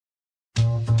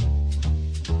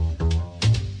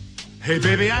Hey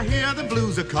baby, I hear the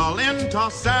blues are calling,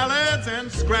 toss salads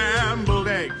and scrambled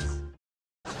eggs.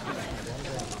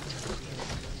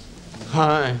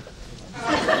 Hi.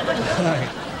 Hi.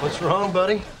 What's wrong,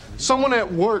 buddy? Someone at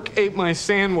work ate my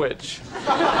sandwich.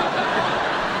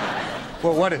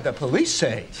 Well, what did the police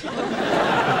say?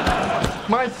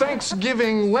 My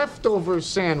Thanksgiving leftover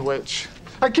sandwich.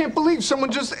 I can't believe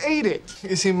someone just ate it.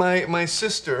 You see, my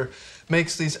sister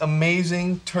makes these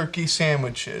amazing turkey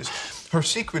sandwiches. Her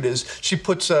secret is she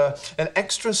puts an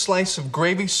extra slice of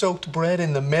gravy-soaked bread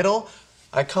in the middle.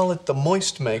 I call it the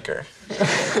Moistmaker.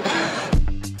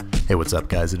 Hey, what's up,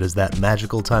 guys? It is that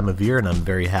magical time of year, and I'm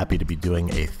very happy to be doing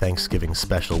a Thanksgiving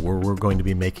special where we're going to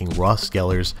be making Ross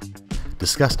Geller's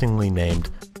disgustingly named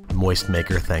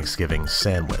Moistmaker Thanksgiving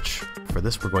sandwich. For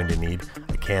this, we're going to need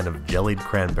a can of jellied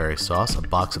cranberry sauce, a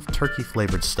box of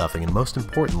turkey-flavored stuffing, and most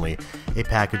importantly, a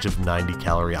package of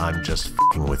 90-calorie I'm just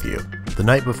f***ing with you. The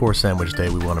night before sandwich day,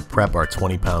 we want to prep our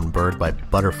 20-pound bird by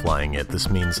butterflying it. This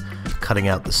means cutting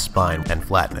out the spine and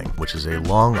flattening, which is a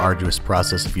long, arduous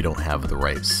process if you don't have the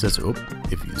right scissors.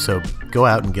 So go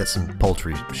out and get some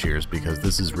poultry shears, because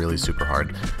this is really super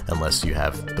hard unless you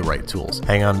have the right tools.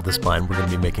 Hang on to the spine, we're going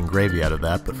to be making gravy out of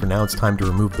that, but for now it's time to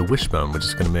remove the wishbone, which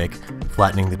is going to make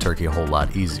flattening the turkey a whole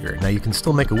lot easier. Now you can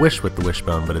still make a wish with the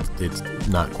wishbone, but it's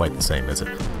not quite the same, is it?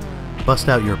 Bust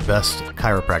out your best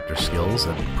chiropractor skills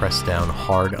and press down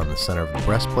hard on the center of the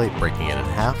breastplate, breaking it in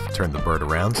half. Turn the bird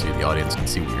around so the audience can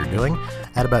see what you're doing.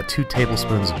 Add about 2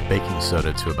 tablespoons of baking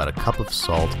soda to about a cup of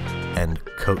salt and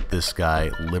coat this guy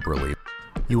liberally.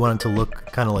 You want it to look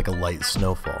kind of like a light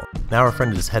snowfall. Now our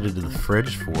friend is headed to the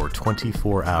fridge for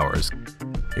 24 hours.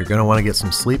 You're going to want to get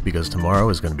some sleep because tomorrow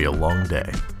is going to be a long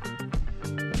day.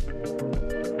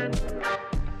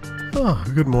 Oh,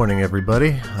 good morning,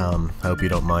 everybody. I hope you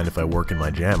don't mind if I work in my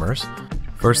jammers.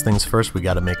 First things first, we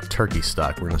gotta make turkey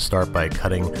stock. We're gonna start by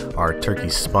cutting our turkey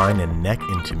spine and neck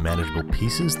into manageable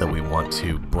pieces that we want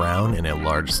to brown in a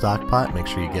large stock pot. Make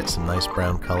sure you get some nice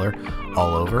brown color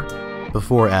all over.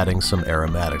 Before adding some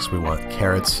aromatics, we want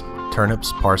carrots,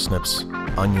 turnips, parsnips,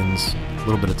 onions, a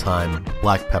little bit of thyme,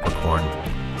 black peppercorn,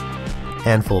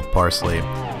 handful of parsley,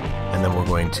 and then we're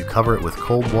going to cover it with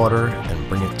cold water and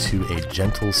bring it to a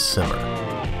gentle simmer.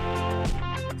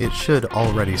 It should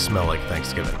already smell like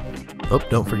Thanksgiving. Oh,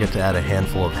 don't forget to add a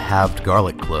handful of halved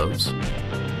garlic cloves.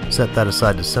 Set that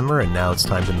aside to simmer, and now it's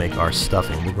time to make our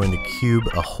stuffing. We're going to cube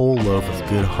a whole loaf of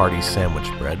good hearty sandwich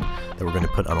bread that we're going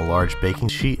to put on a large baking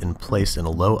sheet and place in a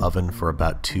low oven for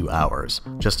about 2 hours.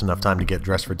 Just enough time to get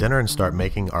dressed for dinner and start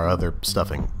making our other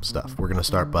stuffing stuff. We're going to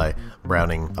start by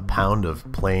browning a pound of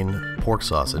plain pork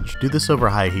sausage. Do this over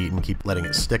high heat and keep letting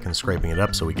it stick and scraping it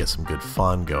up so we get some good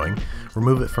fond going.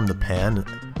 Remove it from the pan,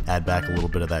 add back a little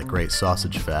bit of that great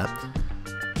sausage fat,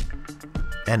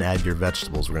 and add your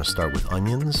vegetables. We're going to start with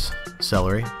onions,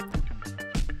 celery,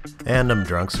 and I'm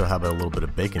drunk, so how about a little bit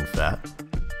of bacon fat.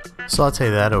 Saute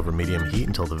that over medium heat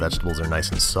until the vegetables are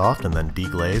nice and soft, and then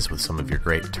deglaze with some of your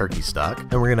great turkey stock.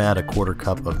 Then we're going to add a 1/4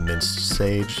 cup of minced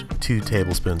sage, 2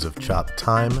 tablespoons of chopped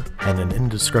thyme, and an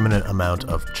indiscriminate amount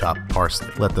of chopped parsley.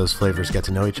 Let those flavors get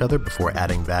to know each other before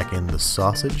adding back in the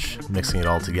sausage, mixing it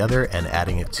all together, and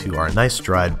adding it to our nice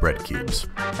dried bread cubes.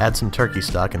 Add some turkey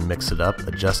stock and mix it up,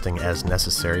 adjusting as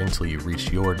necessary until you reach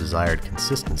your desired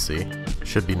consistency.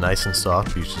 Should be nice and soft,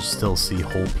 but you should still see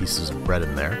whole pieces of bread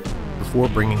in there. Before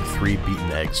bringing 3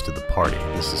 beaten eggs to the party,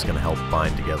 this is going to help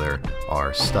bind together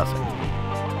our stuffing.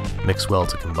 Mix well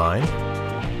to combine.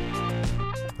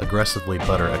 Aggressively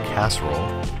butter a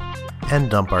casserole and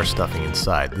dump our stuffing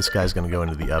inside. This guy's going to go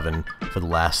into the oven for the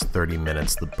last 30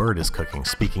 minutes. The bird is cooking.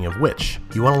 Speaking of which,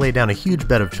 you want to lay down a huge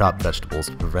bed of chopped vegetables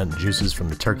to prevent juices from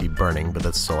the turkey burning, but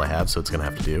that's all I have, so it's going to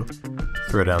have to do.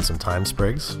 Throw down some thyme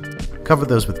sprigs. Cover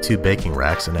those with 2 baking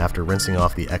racks, and after rinsing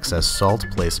off the excess salt,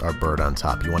 place our bird on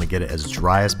top. You want to get it as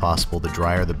dry as possible. The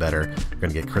drier the better. You're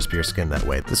going to get crispier skin that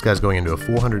way. This guy's going into a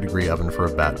 400-degree oven for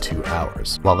about 2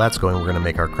 hours. While that's going, we're going to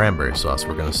make our cranberry sauce.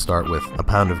 We're going to start with a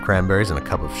pound of cranberries and a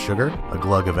cup of sugar, a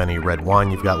glug of any red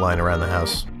wine you've got lying around the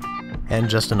house, and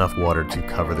just enough water to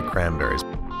cover the cranberries.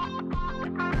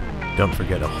 Don't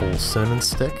forget a whole cinnamon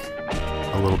stick,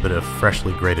 a little bit of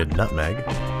freshly grated nutmeg,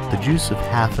 the juice of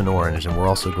half an orange, and we're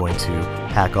also going to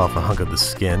hack off a hunk of the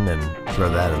skin and throw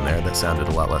that in there. That sounded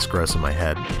a lot less gross in my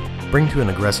head. Bring to an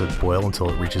aggressive boil until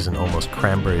it reaches an almost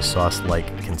cranberry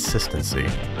sauce-like consistency.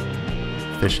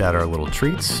 Fish out our little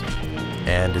treats,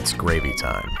 and it's gravy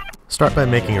time. Start by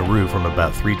making a roux from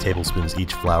about 3 tablespoons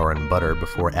each flour and butter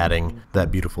before adding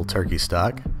that beautiful turkey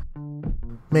stock,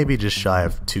 maybe just shy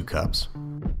of 2 cups.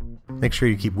 Make sure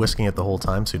you keep whisking it the whole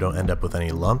time so you don't end up with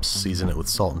any lumps. Season it with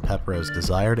salt and pepper as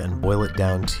desired and boil it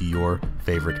down to your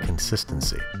favorite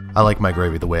consistency. I like my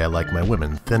gravy the way I like my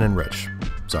women, thin and rich.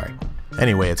 Sorry.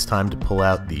 Anyway, it's time to pull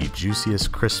out the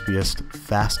juiciest, crispiest,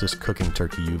 fastest cooking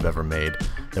turkey you've ever made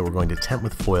that we're going to temp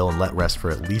with foil and let rest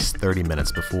for at least 30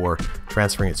 minutes before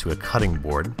transferring it to a cutting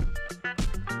board.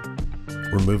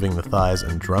 Removing the thighs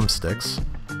and drumsticks.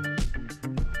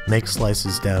 Make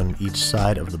slices down each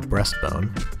side of the breastbone.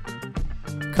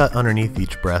 Cut underneath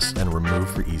each breast and remove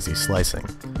for easy slicing.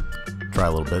 Try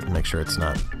a little bit and make sure it's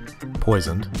not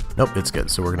poisoned. Nope, it's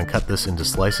good. So we're going to cut this into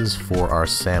slices for our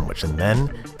sandwich, and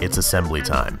then it's assembly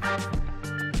time.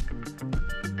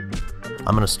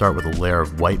 I'm going to start with a layer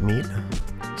of white meat,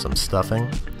 some stuffing,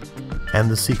 and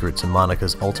the secret to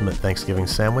Monica's ultimate Thanksgiving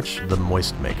sandwich, the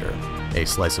Moistmaker. A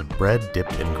slice of bread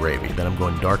dipped in gravy. Then I'm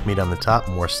going dark meat on the top,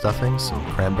 more stuffing, some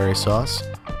cranberry sauce.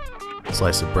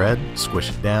 Slice of bread, squish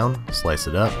it down, slice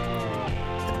it up,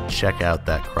 and check out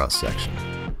that cross section.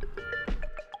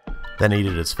 Then eat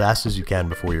it as fast as you can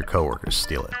before your coworkers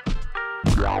steal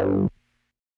it.